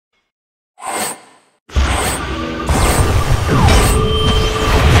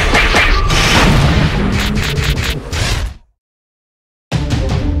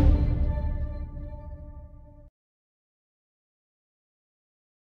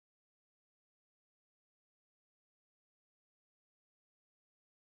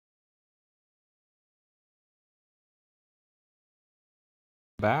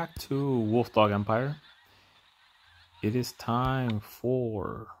Back to Wolf Dog Empire. It is time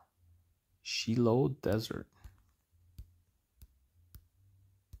for Shiloh Desert.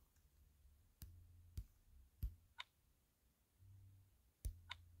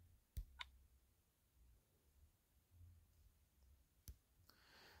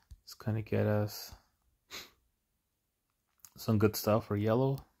 It's gonna get us some good stuff for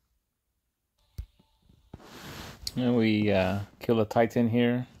yellow. And we kill a Titan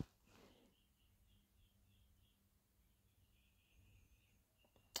here.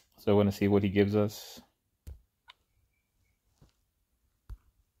 So I want to see what he gives us.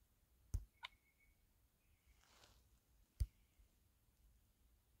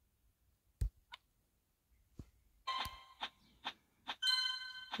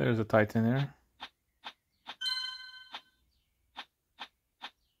 There's a Titan there.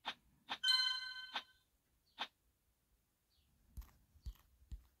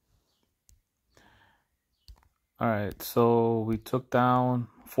 All right, so we took down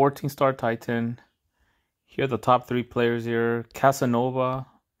 14-star Titan. Here are the top 3 players here. Casanova,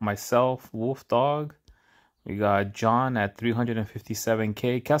 myself, Wolf Dog. We got John at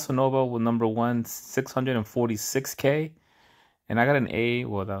 357K. Casanova with number 1, 646K. And I got an A.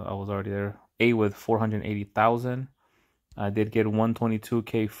 Well, I was already there. A with 480,000. I did get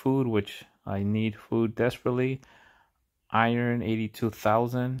 122K food, which I need food desperately. Iron,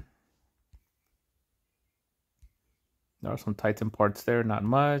 82,000. There are some Titan parts there, not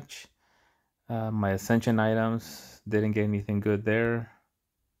much. My Ascension items, didn't get anything good there.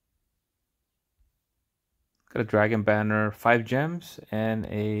 Got a Dragon Banner, 5 gems, and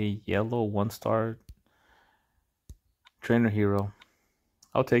a yellow 1-star Trainer Hero.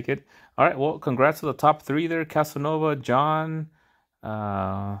 I'll take it. All right, well, congrats to the top 3 there, Casanova, John.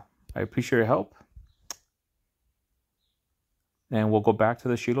 I appreciate your help. And we'll go back to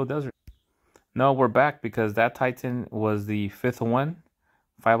the Shiloh Desert. No, we're back because that Titan was the 5th one.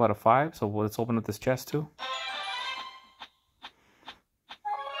 5 out of 5. So let's open up this chest too.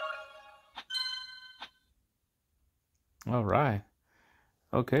 All right.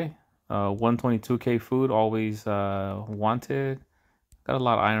 Okay. 122K food, always wanted. Got a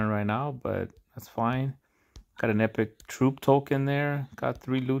lot of iron right now, but that's fine. Got an epic troop token there. Got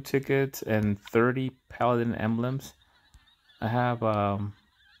 3 loot tickets and 30 paladin emblems. I have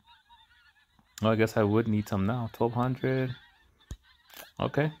well, I guess I would need some now. 1200.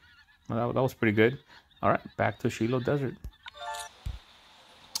 Okay. Well, that was pretty good. All right, back to Shiloh Desert.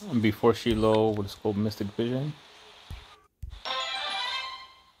 And before Shiloh, we'll just go Mystic Vision.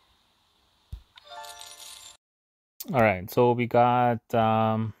 All right, so we got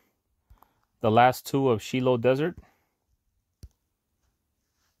the last 2 of Shiloh Desert.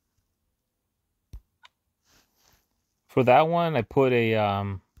 For that one, I put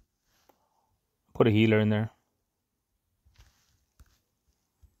a healer in there.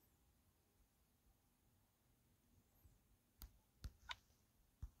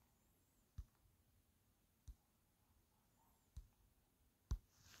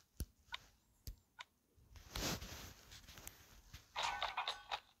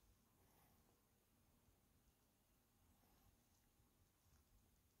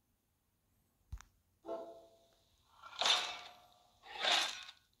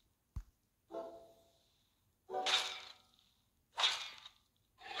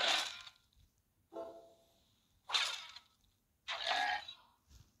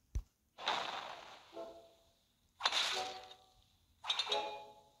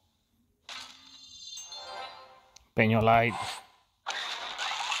 Peño Light.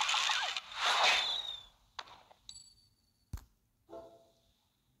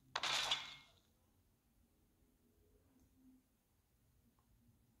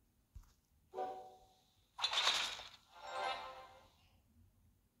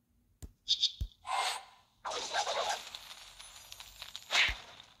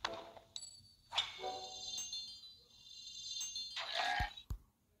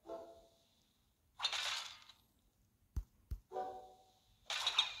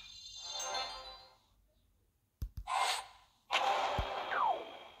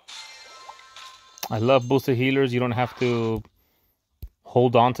 I love boosted healers. You don't have to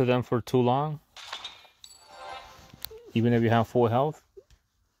hold on to them for too long, even if you have full health.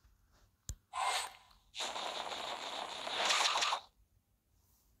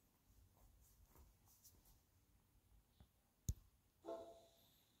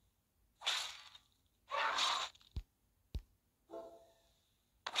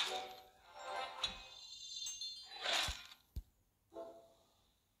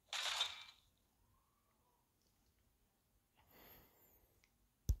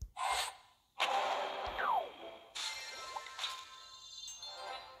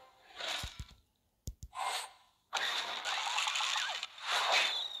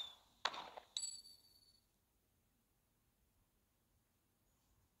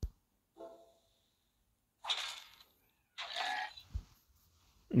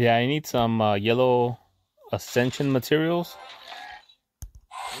 Yeah, I need some yellow Ascension materials.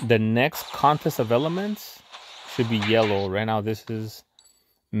 The next contest of elements should be yellow. Right now, this is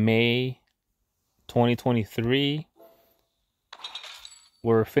May 2023.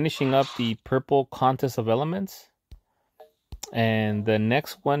 We're finishing up the purple contest of elements, and the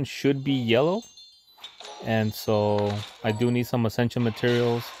next one should be yellow. And so I do need some Ascension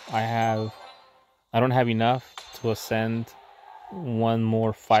materials. I don't have enough to ascend one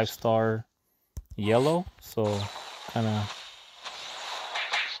more 5-star yellow, so kind of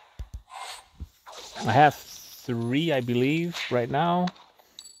I have 3, I believe, right now.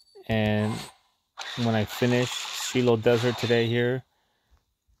 And when I finish Shiloh Desert today here,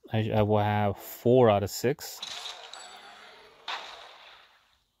 I will have 4 out of 6.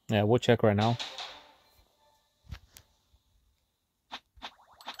 Yeah, we'll check right now.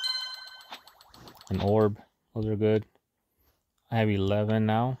 An orb, those are good. I have 11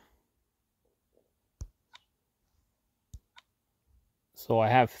 now. So I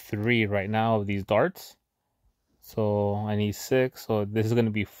have 3 right now of these darts. So I need 6. So this is gonna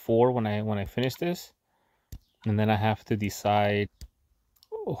be 4 when I finish this. And then I have to decide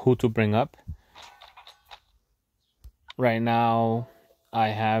who to bring up. Right now I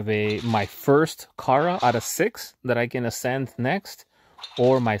have my first Kara out of 6 that I can ascend next,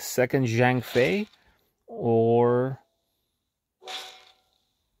 or my second Zhang Fei, or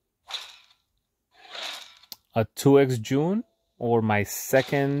a 2x June, or my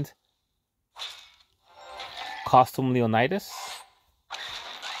second Costume Leonidas.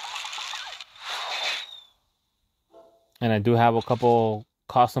 And I do have a couple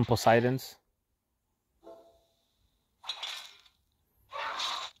Costume Poseidons.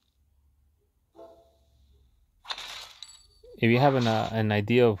 If you have an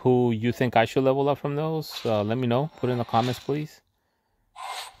idea of who you think I should level up from those, let me know. Put it in the comments, please.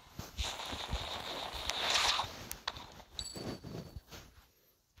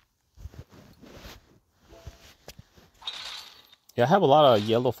 Yeah, I have a lot of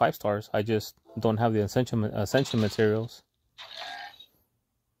yellow 5-stars. I just don't have the ascension materials.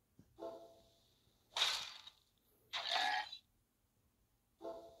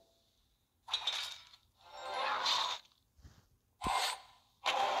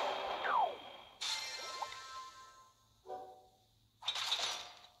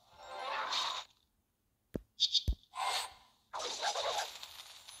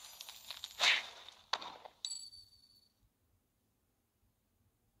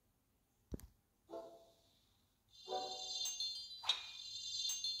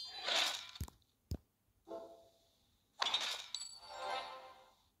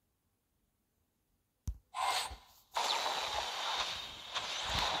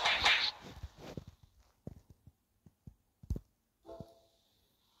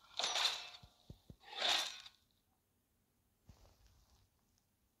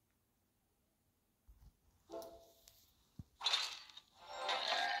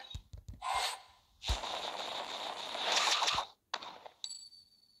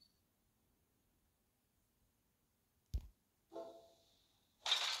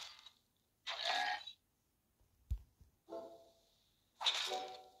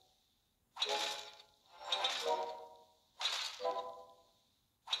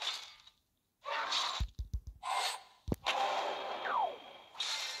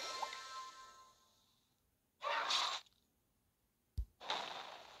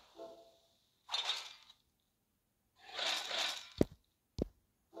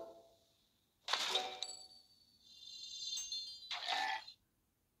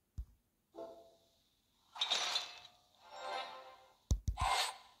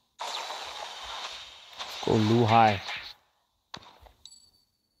 Go Lu High.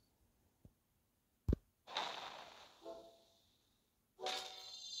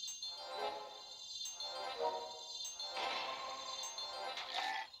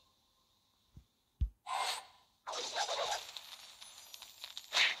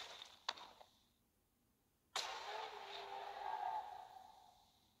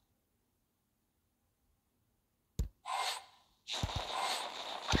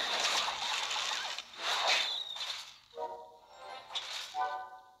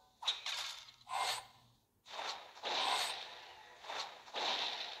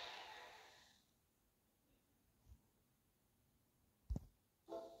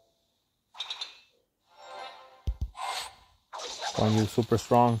 Going you super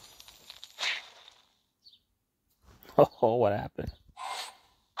strong. Oh, what happened?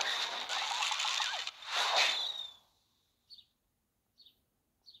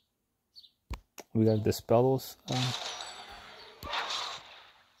 We gotta dispel those.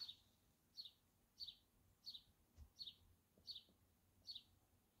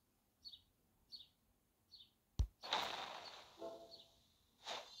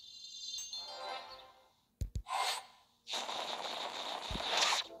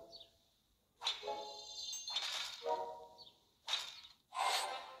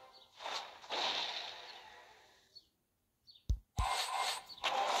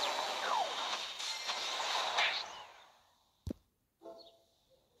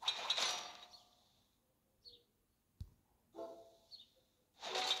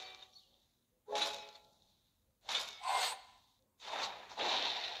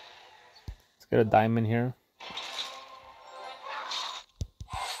 Get a diamond here.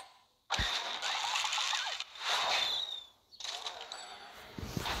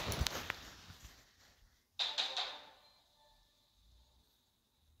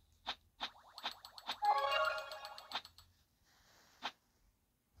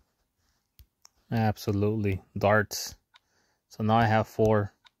 Absolutely. Darts. So now I have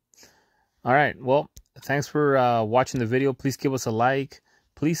 4. All right. Well, thanks for watching the video. Please give us a like.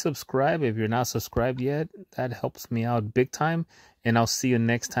 Please subscribe if you're not subscribed yet. That helps me out big time. And I'll see you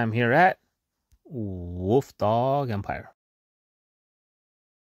next time here at Wolf Dog Empire.